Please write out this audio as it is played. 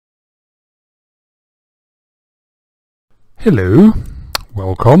Hello,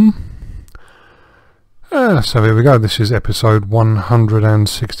 welcome. So here we go, this is episode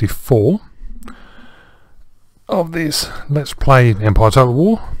 164 of this Let's Play Empire Total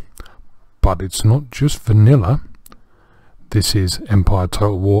War, but it's not just vanilla. This is Empire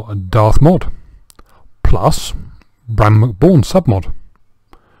Total War Darthmod, plus Bram McBourne submod,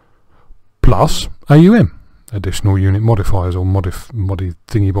 plus AUM, additional unit modifiers or modi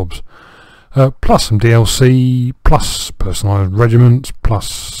thingy bobs. Plus some DLC, plus personalised regiments,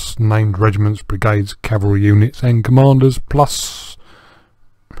 plus named regiments, brigades, cavalry units and commanders, plus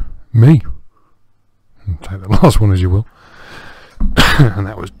me. Take the last one as you will. And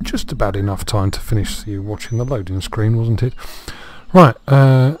that was just about enough time to finish you watching the loading screen, wasn't it? Right,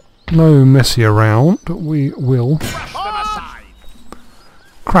 no messy around. We will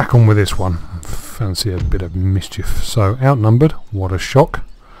crack on with this one. Fancy a bit of mischief. So, outnumbered, what a shock.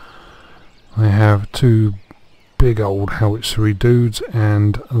 I have two big old howitzery dudes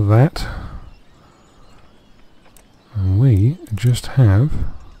and that. And we just have...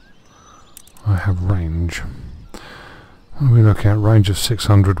 I have range. What do we look at? Range of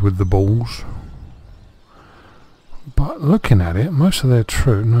 600 with the balls. But looking at it, most of their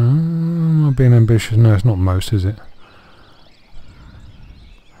troops... No, am I being ambitious? No, it's not most, is it?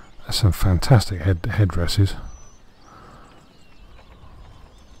 That's some fantastic headdresses.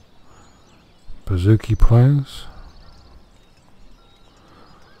 Bazooki players.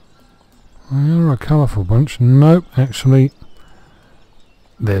 You're a colourful bunch. Nope, actually,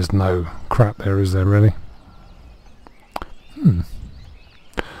 there's no crap there, is there really?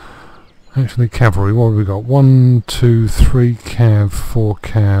 Actually, cavalry, what have we got? 1, 2, 3 cav, 4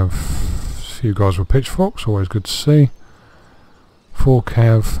 cav. A few guys with pitchforks, always good to see. 4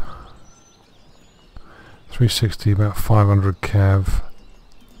 cav. 360, about 500 cav.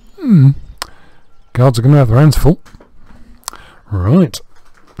 Guards are going to have their hands full. Right.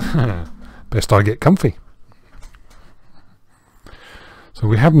 Best I get comfy. So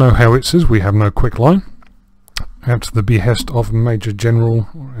we have no howitzers, we have no quick line. At the behest of Major General,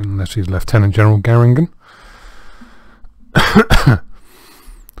 unless he's Lieutenant General Garingan,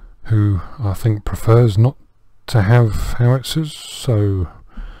 who I think prefers not to have howitzers, so...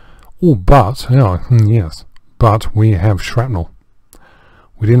 Oh, but, yeah, yes, but we have shrapnel.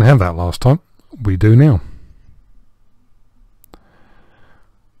 We didn't have that last time. We do now.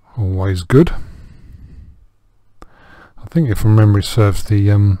 Always good. I think if memory serves,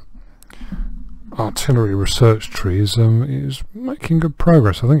 the artillery research tree is making good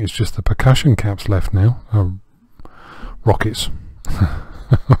progress. I think it's just the percussion caps left now. Rockets.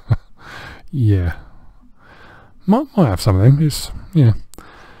 Yeah. Might have some of them. It's, yeah.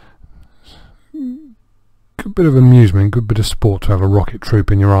 Good bit of amusement, good bit of sport to have a rocket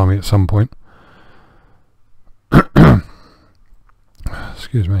troop in your army at some point.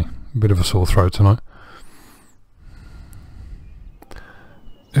 Excuse me, a bit of a sore throat tonight.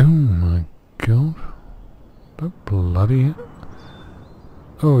 Oh my god. Don't bloody...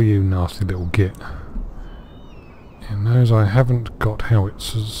 Oh, you nasty little git. He knows I haven't got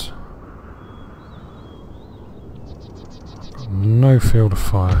howitzers. Got no field of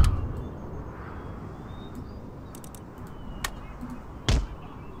fire.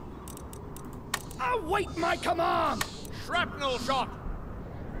 Await my command! Shrapnel shot!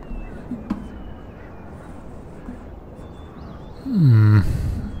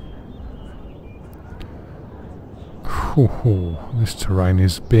 This terrain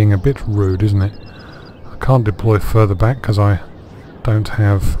is being a bit rude, isn't it? I can't deploy further back because I don't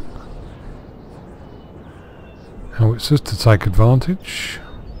have howitzers to take advantage.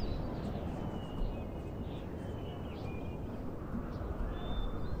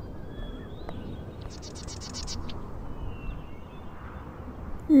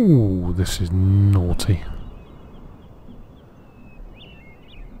 Ooh, this is naughty.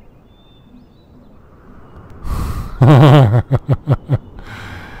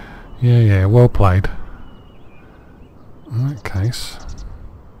 Yeah, well played. In that case...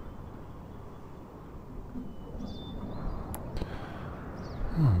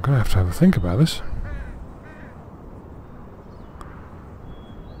 I'm going to have a think about this.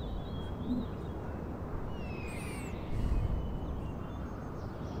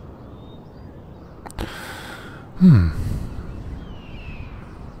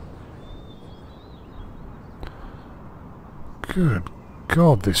 Good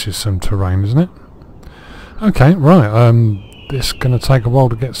God, this is some terrain, isn't it? Okay, right, this is going to take a while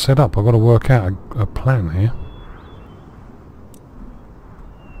to get set up. I've got to work out a plan here.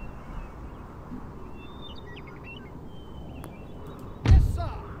 Yes, sir.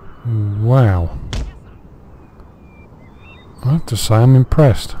 Wow. I have to say I'm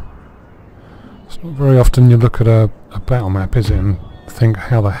impressed. It's not very often you look at a battle map, is it, and think,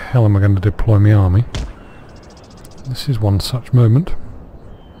 how the hell am I going to deploy my army? This is one such moment.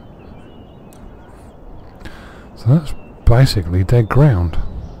 So that's basically dead ground.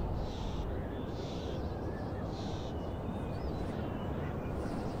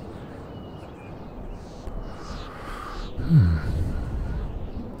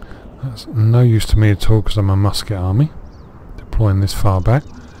 That's no use to me at all because I'm a musket army, deploying this far back.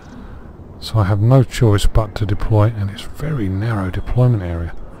 So I have no choice but to deploy, and it's a very narrow deployment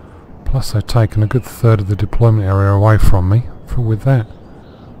area. Plus they've taken a good third of the deployment area away from me with that.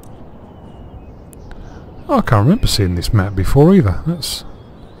 Oh, I can't remember seeing this map before either. That's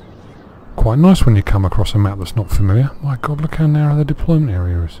quite nice when you come across a map that's not familiar. My god, look how narrow the deployment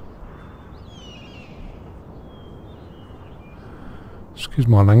area is. Excuse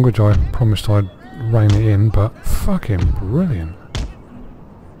my language, I promised I'd rein it in, but fucking brilliant.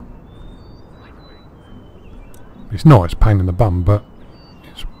 It's not, it's a pain in the bum, but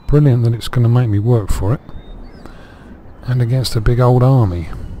it's brilliant that it's going to make me work for it. And against a big old army.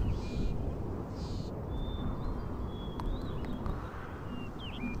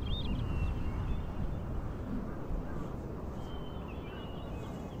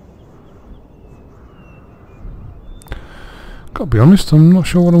 Got to be honest, I'm not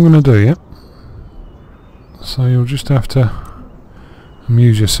sure what I'm going to do yet. So you'll just have to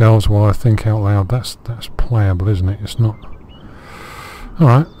amuse yourselves while I think out loud. That's playable, isn't it? It's not.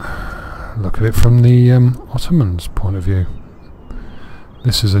 Alright, look at it from the Ottomans' point of view.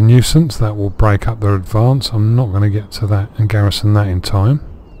 This is a nuisance that will break up their advance. I'm not going to get to that and garrison that in time.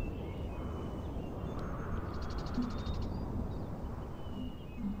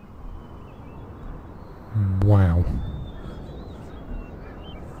 Wow.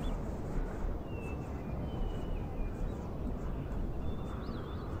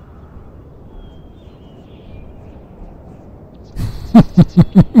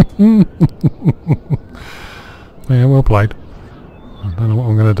 Yeah, well played. I don't know what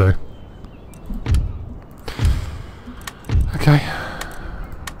I'm going to do. Okay.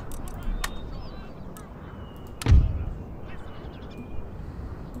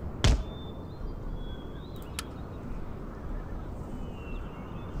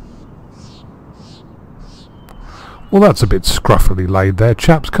 Well, that's a bit scruffily laid there,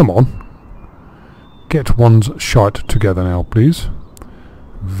 chaps. Come on. Get one's shite together now, please.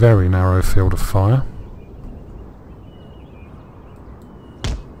 Very narrow field of fire.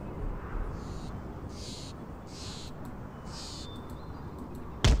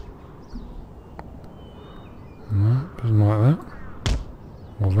 No, doesn't like that.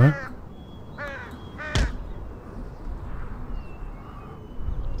 Or that.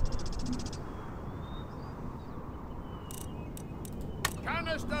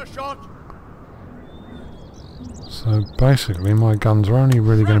 Canister shot! So basically my guns are only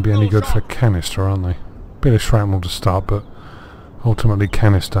really going to be any good for canister, aren't they? Bit of shrapnel to start, but ultimately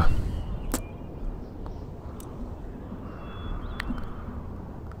canister.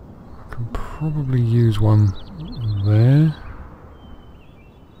 I can probably use one there.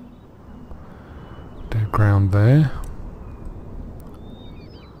 Dead ground there.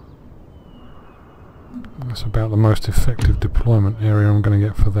 That's about the most effective deployment area I'm going to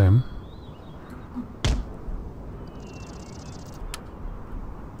get for them.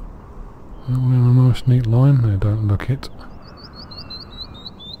 All in a nice neat line. They don't look it.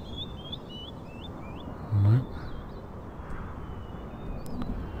 Nope.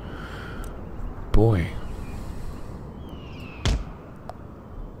 Boy.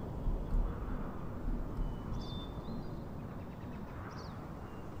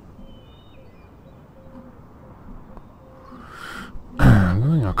 I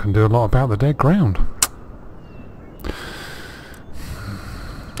don't think I can do a lot about the dead ground.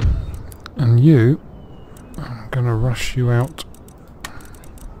 And you, I'm going to rush you out.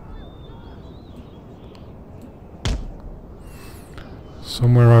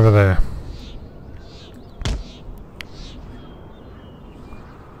 Somewhere over there.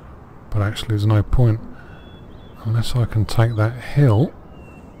 But actually there's no point unless I can take that hill.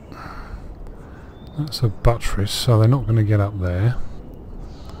 That's a buttress, so they're not going to get up there.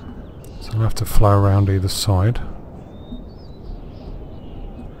 So I'll have to flow around either side.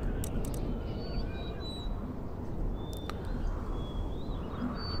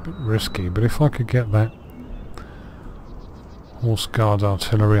 Bit risky, but if I could get that Horse Guard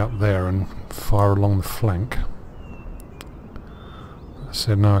artillery up there and fire along the flank. I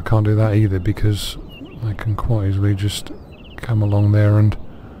said no, I can't do that either because they can quite easily just come along there and...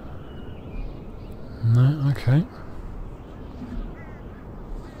 No, okay.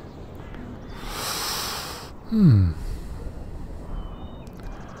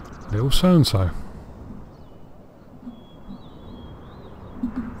 Little so-and-so.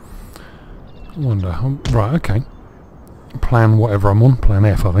 I wonder. Right, okay. Plan whatever I'm on. Plan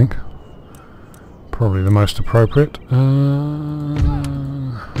F, I think. Probably the most appropriate.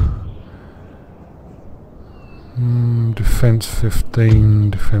 Defense 15,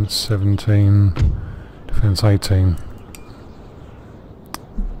 defense 17, defense 18.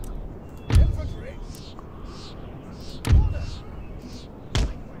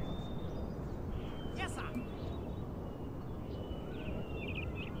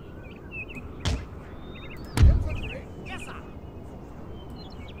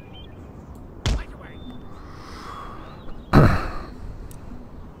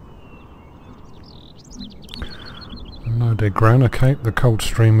 Load ground, okay, the cold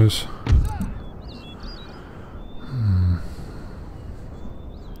streamers. I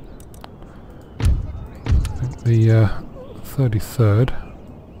think the 33rd.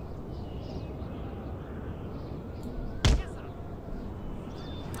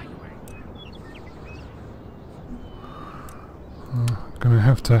 Going to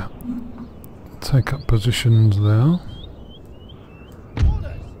have to take up positions there.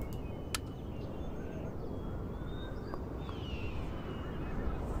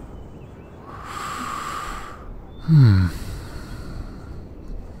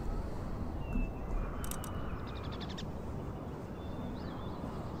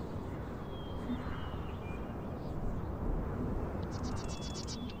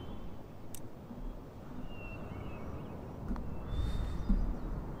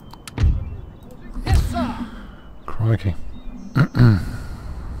 Crikey. The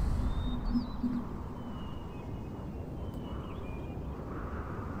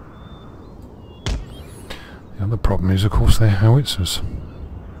other problem is, of course, they're howitzers.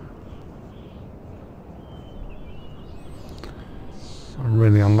 I'm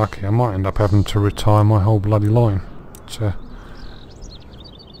really unlucky. I might end up having to retire my whole bloody line to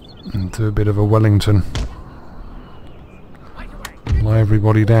do a bit of a Wellington. Lay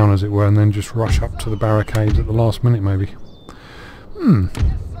everybody down, as it were, and then just rush up to the barricades at the last minute, maybe.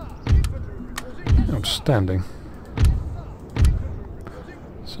 Outstanding.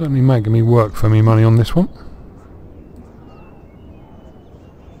 Certainly making me work for me money on this one.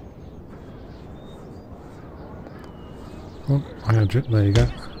 Oh, I had it. There you go.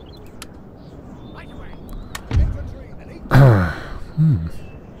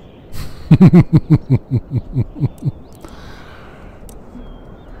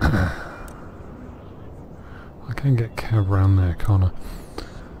 I can get cav round there, can't I?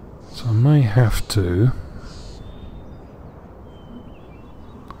 So I may have to.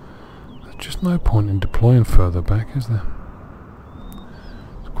 There's just no point in deploying further back, is there?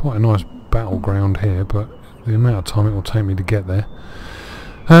 It's quite a nice battleground here, but the amount of time it will take me to get there.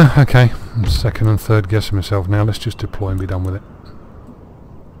 Okay, I'm second and third guessing myself now. Let's just deploy and be done with it.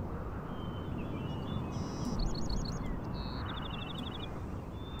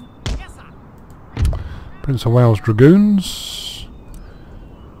 Prince of Wales Dragoons.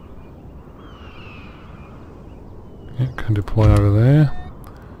 Yeah, can deploy over there.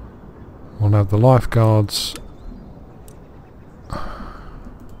 We'll have the lifeguards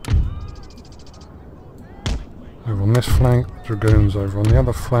over on this flank, Dragoons over on the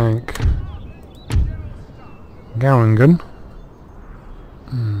other flank. Garingan.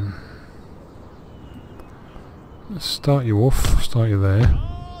 Let's start you off, start you there.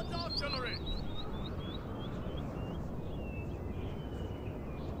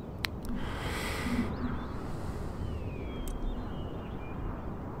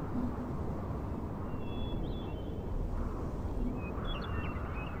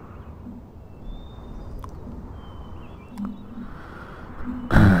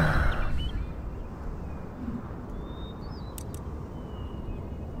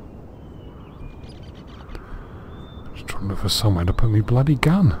 Look for somewhere to put me bloody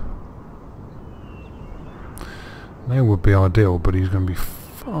gun. There would be ideal, but he's going to be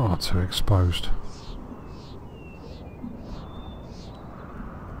far too exposed.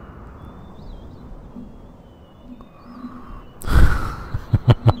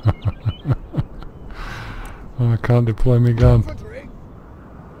 I can't deploy my gun. I'm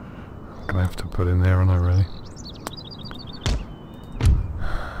going to have to put in there, aren't I, really?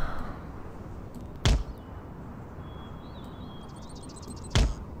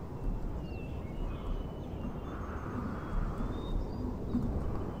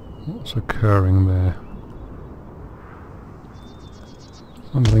 What's occurring there?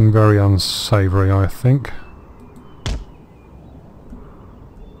 Something very unsavoury, I think.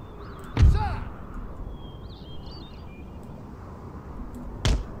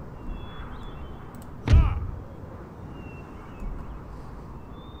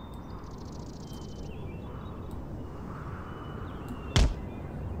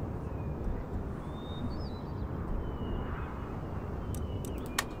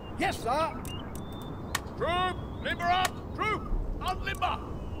 Yes, sir. Troop, limber up. Troop, unlimber.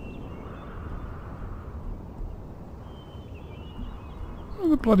 Oh,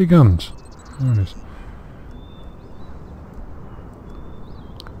 the bloody guns. There it is.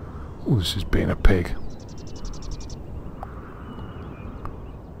 Oh, this is being a pig.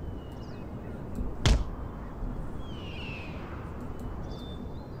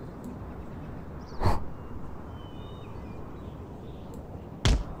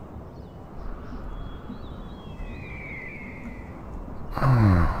 Oh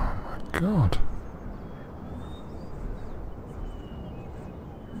my God.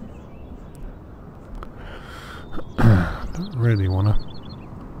 I don't really want to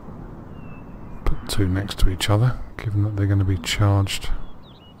put two next to each other, given that they're going to be charged.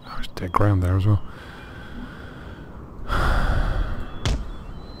 Oh, it's dead ground there as well.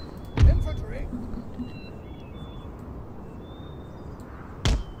 Infantry.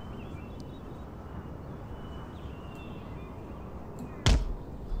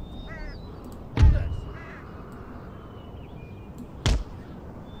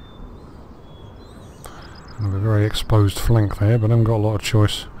 I have a very exposed flank there, but I haven't got a lot of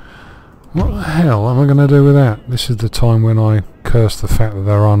choice. What the hell am I going to do with that? This is the time when I curse the fact that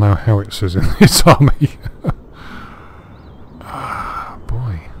there are no howitzers in this army. Ah,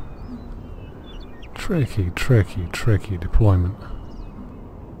 boy. Tricky, tricky, tricky deployment.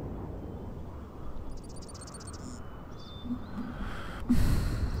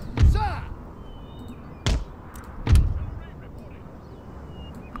 Sir.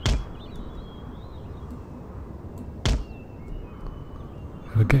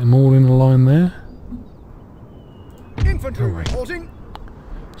 Did I get them all in a line there? Infantry Oh, wait. reporting.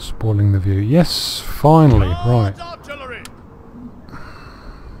 Spoiling the view. Yes, finally, right. Artillery.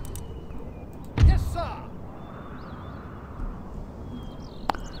 Yes, sir.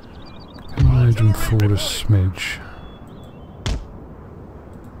 Can I them forward a smidge?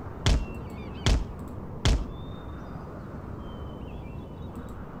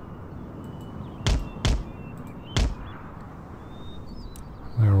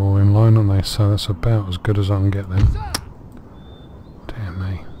 They're all in line, aren't they? So that's about as good as I can get them. Sir. Dear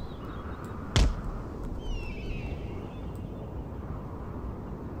me.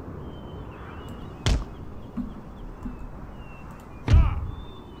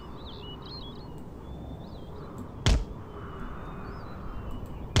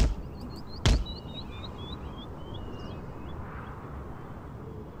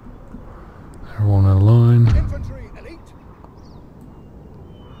 They're all in a line. Infantry elite.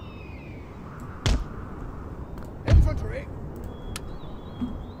 Infantry.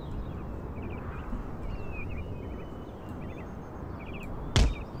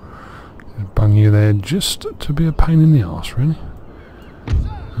 Bung you there just to be a pain in the arse, really.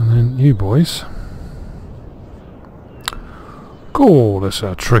 And then you boys. Oh, that's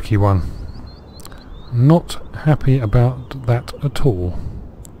a tricky one. Not happy about that at all,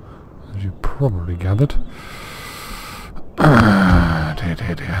 as you probably gathered. Ah, dear,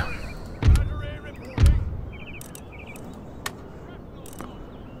 dear, dear.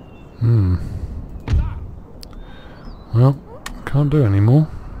 Well, can't do any more.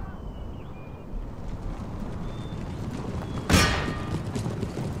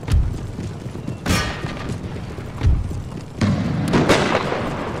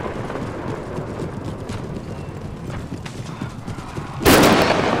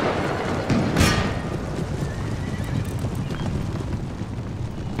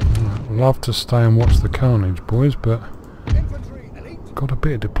 Love to stay and watch the carnage, boys, but Infantry elite. got a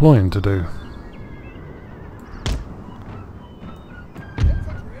bit of deploying to do.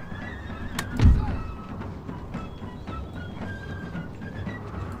 Infantry.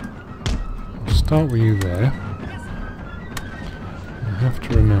 I'll start with you there. You have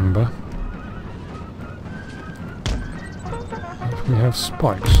to remember that we have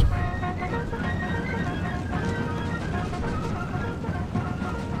spikes.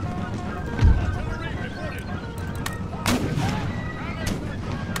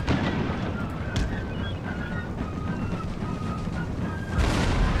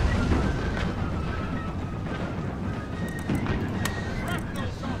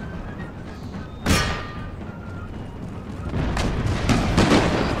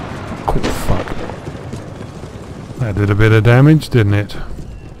 That did a bit of damage, didn't it?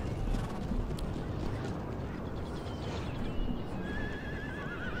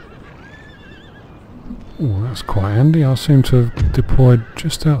 Oh, that's quite handy. I seem to have deployed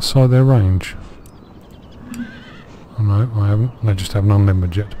just outside their range. Oh no, I haven't. They just haven't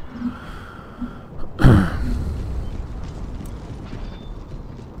unlimbered yet.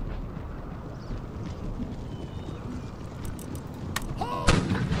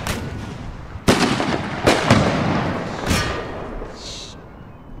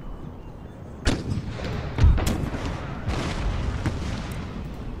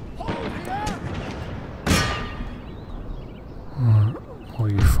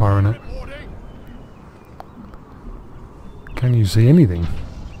 firing at? Can you see anything?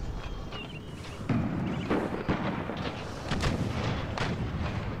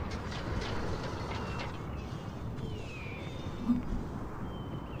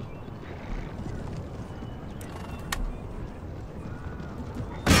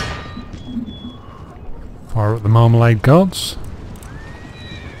 Fire at the Marmalade Guards.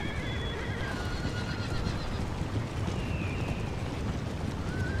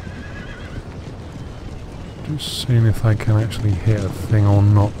 Just seeing if they can actually hit a thing or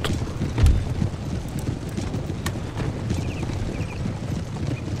not.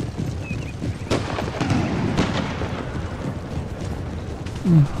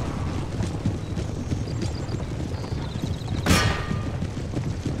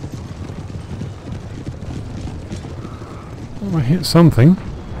 I hit something.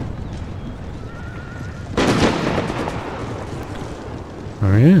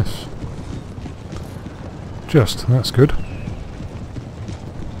 Oh yes. Just, that's good.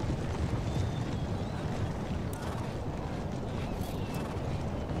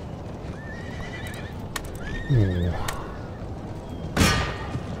 Ooh.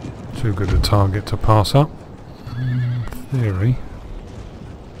 Too good a target to pass up. In theory.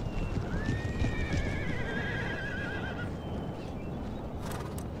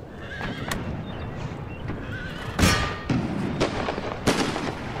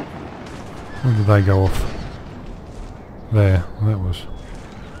 Where did they go off? There, that was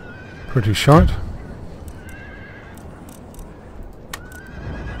pretty shite.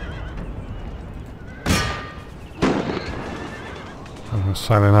 I'm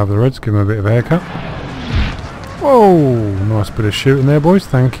sailing over the reds, give them a bit of a haircut. Whoa, nice bit of shooting there, boys,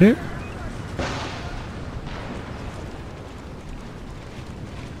 thank you.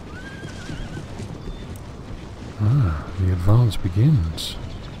 Ah, the advance begins.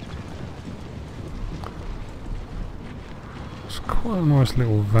 Quite a nice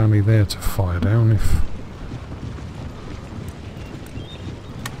little valley there to fire down if...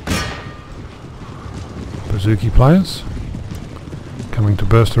 Bazooki players coming to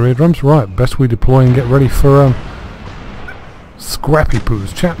burst their eardrums. Right, best we deploy and get ready for scrappy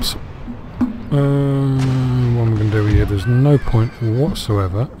poos, chaps. What am I going to do here? There's no point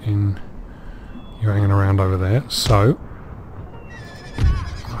whatsoever in you hanging around over there, so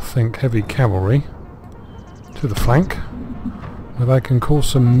I think heavy cavalry to the flank, where they can cause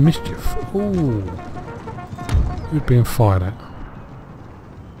some mischief. Ooh, who's being fired at?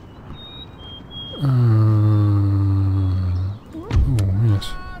 Oh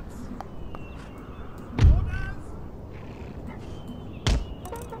yes.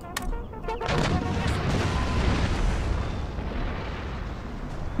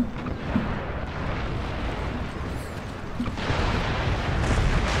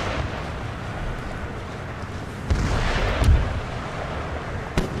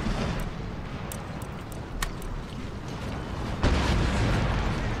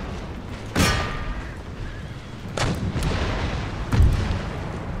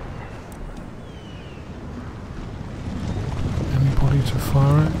 To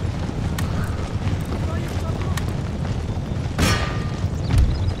fire it.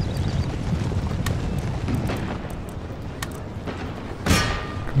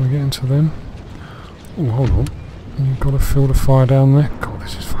 Can we get into them? Oh, hold on. You've got a field of fire down there. God,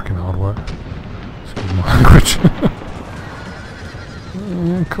 this is fucking hard work. Excuse my language.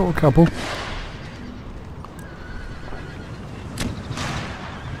 Yeah, caught a couple.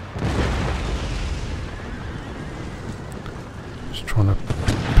 Trying to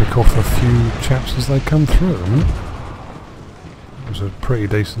pick off a few chaps as they come through. It was a pretty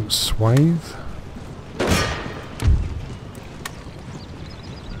decent swathe.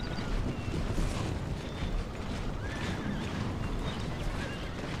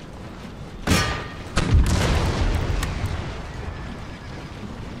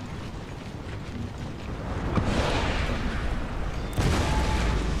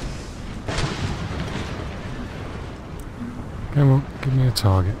 Come on, give me a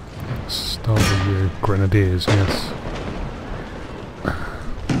target. Let's start with you, grenadiers, yes.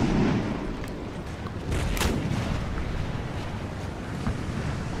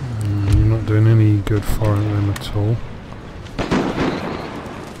 You're not doing any good firing at them at all.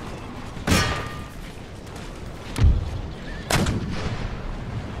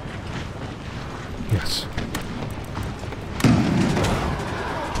 Yes.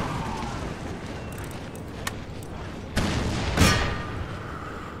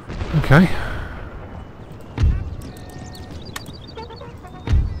 Okay.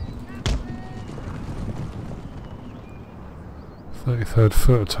 3rd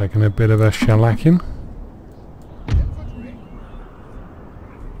Foot are taking a bit of a shellacking.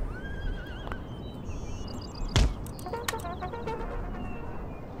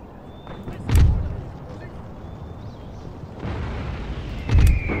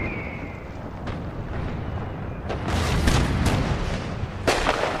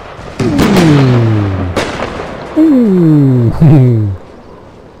 Ooh.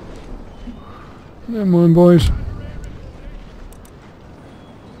 Never mind, boys.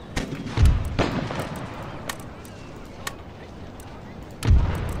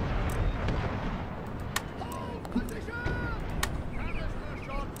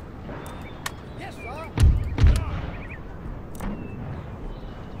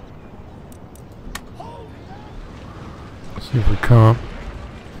 See if we can't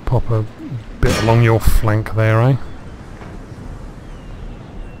pop a bit along your flank there, eh?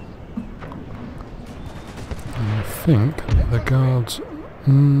 I think the guards...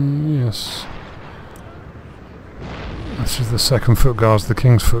 yes. This is the 2nd Foot Guards. The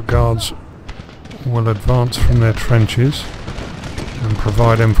King's Foot Guards will advance from their trenches and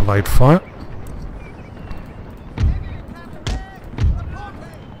provide enfilade fire.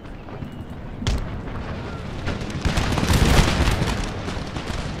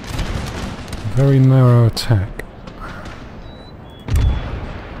 Very narrow attack.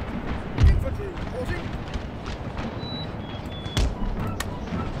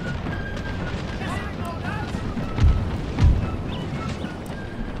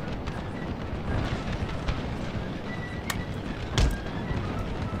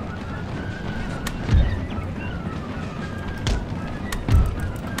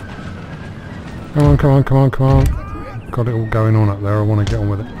 Come on, come on, come on, come on. Got it all going on up there, I want to get on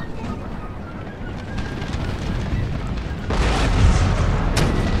with it.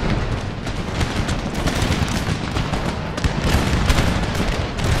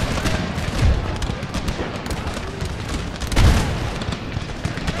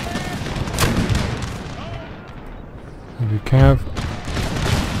 Heavy cav.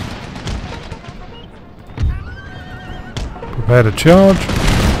 Prepare to charge.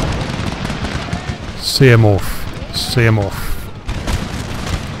 See him off. See him off.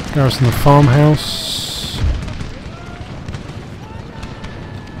 Garrison the farmhouse.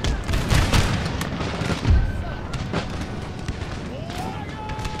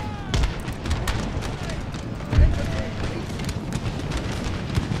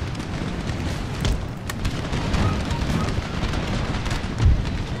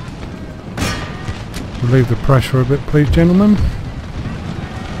 Relieve the pressure a bit, please, gentlemen.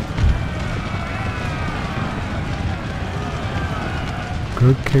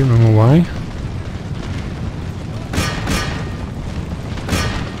 Good, keep them away.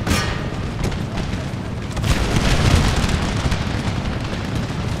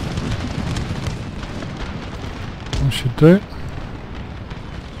 That should do it.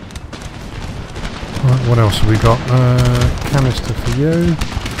 Right, what else have we got? Canister for you.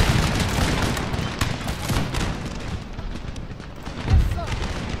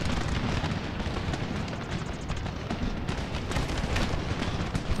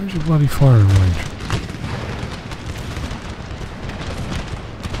 Where's your bloody firing range?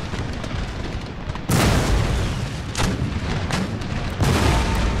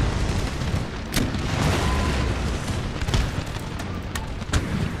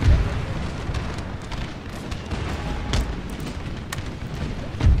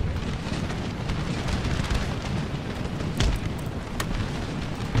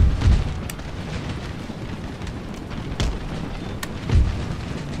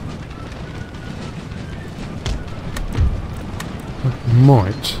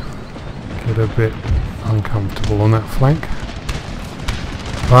 Might get a bit uncomfortable on that flank,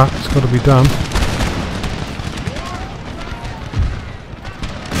 but it's got to be done.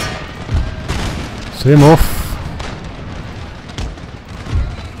 See him off.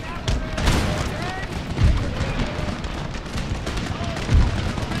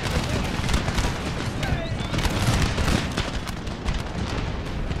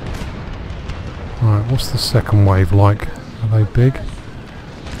 Right, what's the second wave like? Are they big?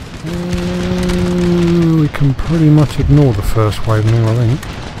 We can pretty much ignore the first wave now, I think.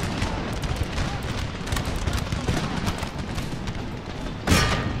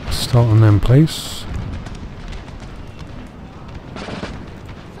 Start on them, please.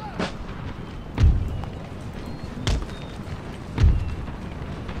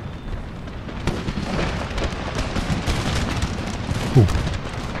 Ooh.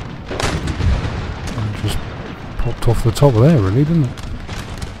 Just popped off the top of there, really, didn't it?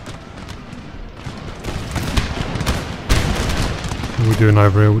 doing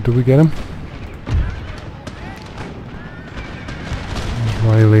over here? Did we get him?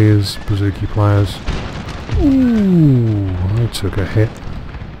 Israelis, Bazooki players. Ooh, I took a hit.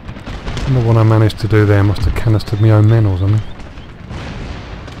 I wonder what I managed to do there. Must have canistered my own men or something.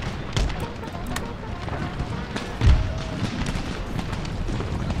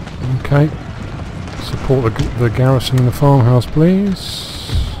 Okay. Support the garrison in the farmhouse, please.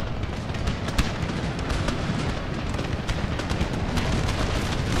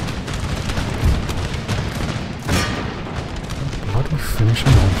 Bloody finish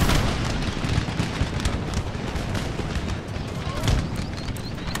him off.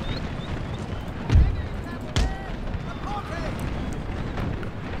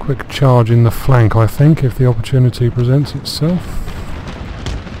 Quick charge in the flank, I think, if the opportunity presents itself.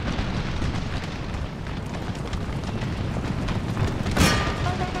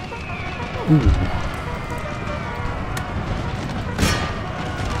 Ooh.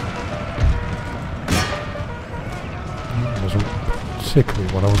 That wasn't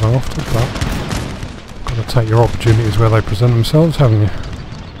particularly what I was after, but got to take your opportunities where they present themselves, haven't you?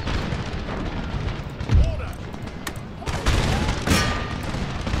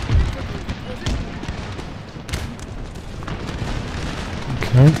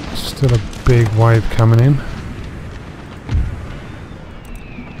 Okay, still a big wave coming in.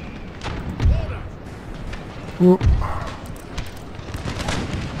 Ooh.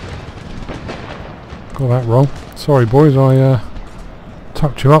 Got that wrong. Sorry boys, I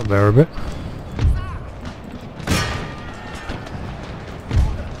tucked you up there a bit.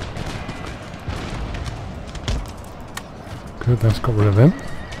 Good, that's got rid of them.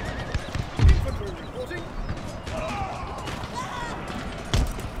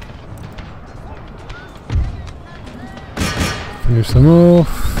 Finish them off,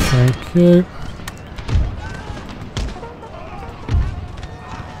 thank you.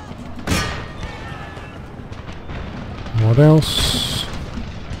 What else?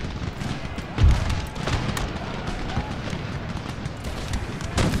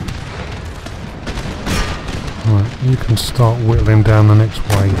 Right, you can start whittling down the next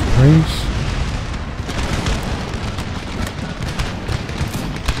wave, please.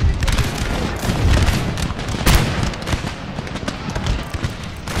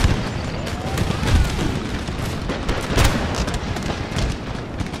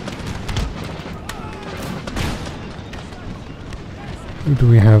 Who do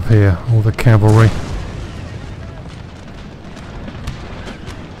we have here? All the cavalry.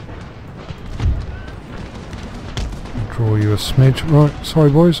 Draw you a smidge. Right,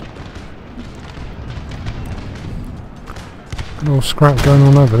 sorry boys. A little scrap going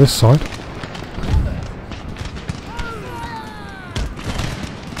on over this side.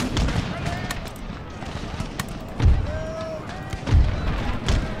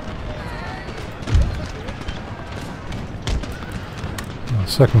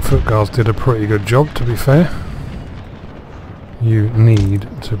 Second foot guards did a pretty good job, to be fair. You need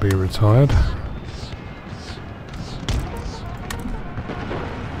to be retired.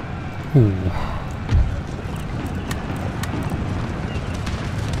 Ooh.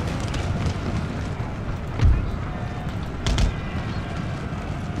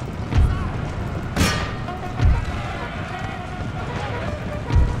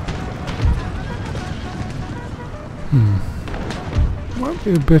 Might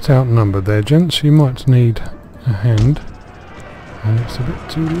be a bit outnumbered there, gents. You might need a hand, and it's a bit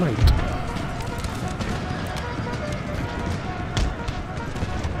too late.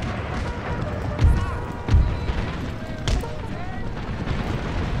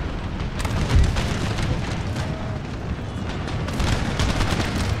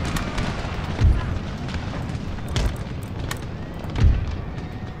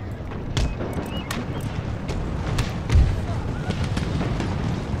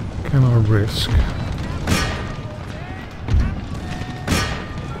 Can I risk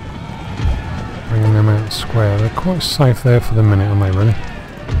bringing them out square? They're quite safe there for the minute, aren't they, really?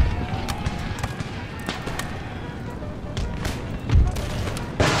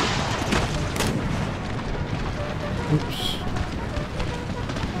 Oops.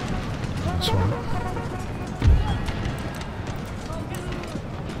 That's alright.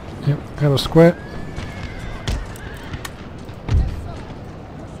 Yep, out of square.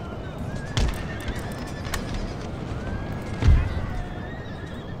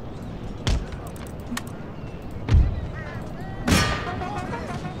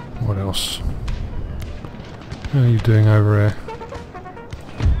 What else? How are you doing over here?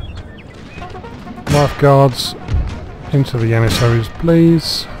 Lifeguards into the Yanissaries,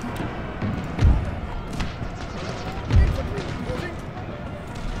 please.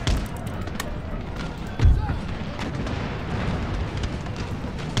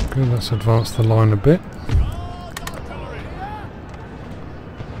 Good, let's advance the line a bit.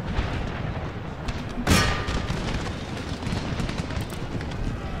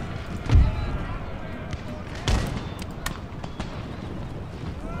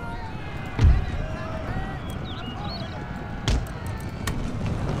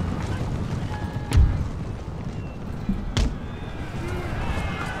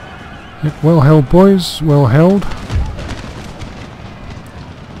 Yep, well held, boys, well held.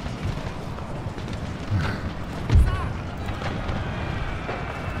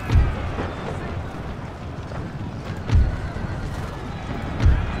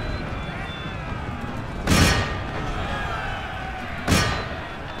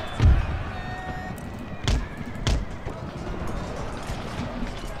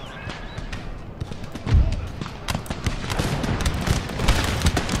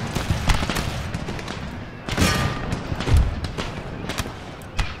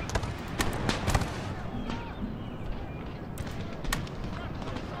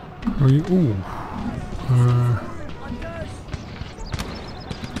 Ooh.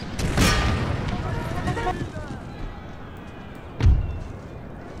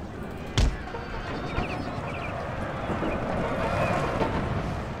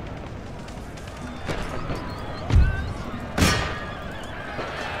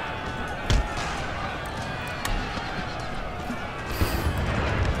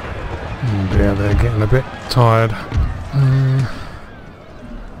 Yeah, they're getting a bit tired.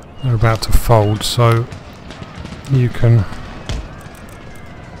 They're about to fold, so you can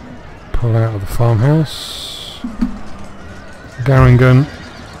pull out of the farmhouse. Garingan,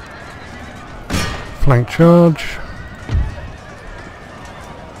 flank charge.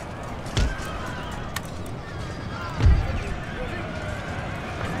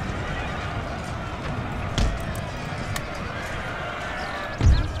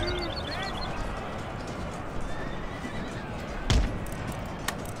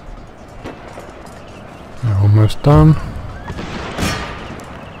 They're almost done.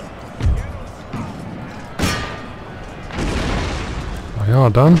 They are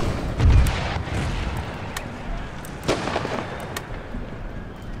done.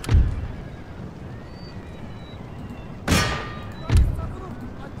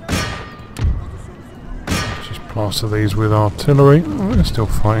 Just plaster these with artillery. Oh, they're still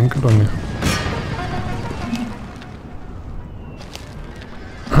fighting. Good on you.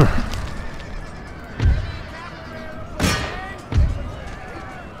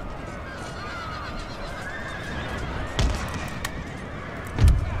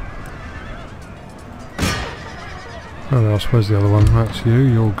 Where else? Where's the other one? That's you,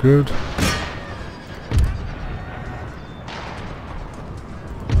 you're good.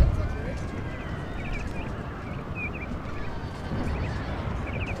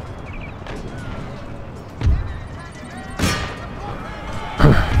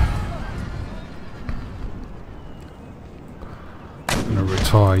 I'm going to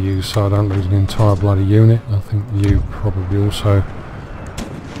retire you so I don't lose an entire bloody unit. I think you probably also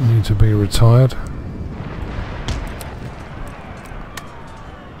need to be retired.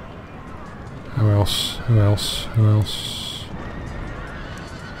 Who else? Who else? Who else?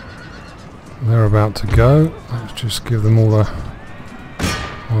 They're about to go. Let's just give them all a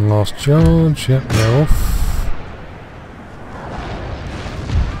one last charge. Yep, they're off.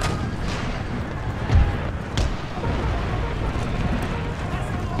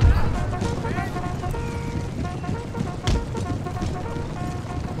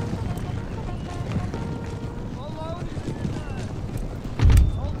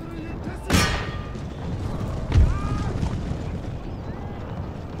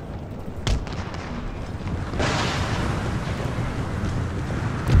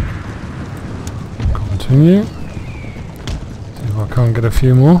 Continue. See if I can't get a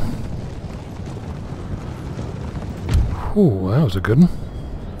few more. Oh, that was a good one.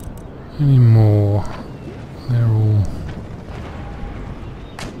 Any more? They're all...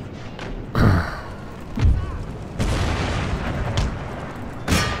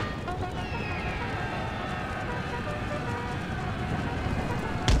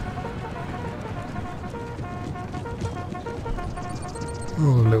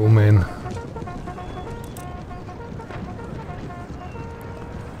 all the little men.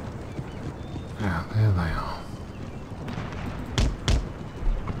 Yeah, there they are.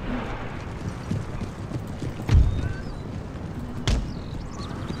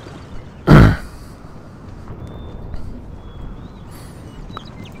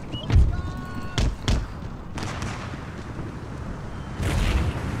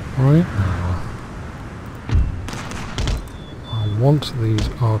 Right. I want these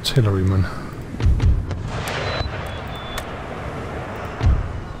artillerymen.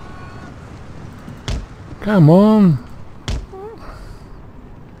 Come on!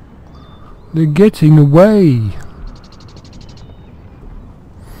 They're getting away!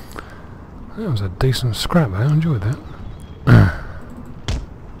 That was a decent scrap there, I enjoyed that.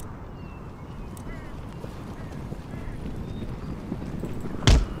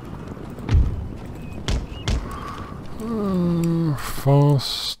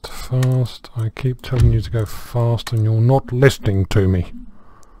 Fast, fast. I keep telling you to go fast and you're not listening to me.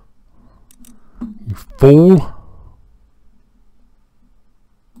 You fool.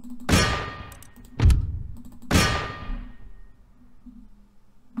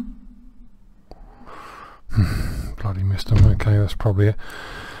 Bloody missed them. Okay, that's probably it.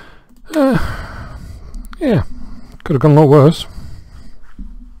 Yeah, could have gone a lot worse.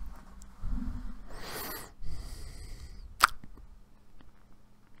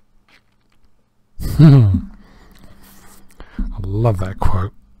 I love that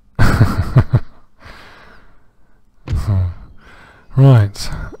quote. Right.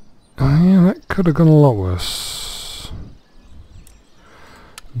 Yeah, that could have gone a lot worse.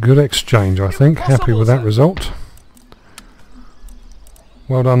 Good exchange, I think. Happy with that result.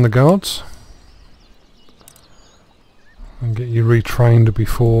 Well done, the guards. And get you retrained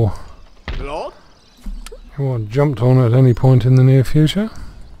before Lord? you are jumped on at any point in the near future.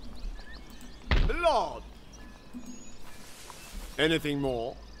 Lord! Anything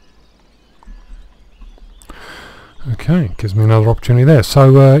more? Okay, gives me another opportunity there.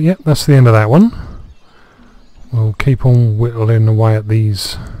 So, yeah, that's the end of that one. We'll keep on whittling away at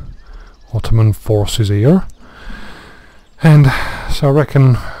these Ottoman forces here. And so I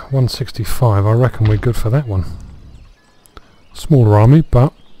reckon 165, I reckon we're good for that one. Smaller army,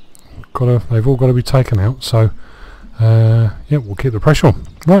 but they've all got to be taken out. So, yeah, we'll keep the pressure on.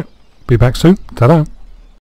 Right, be back soon. Ta-da!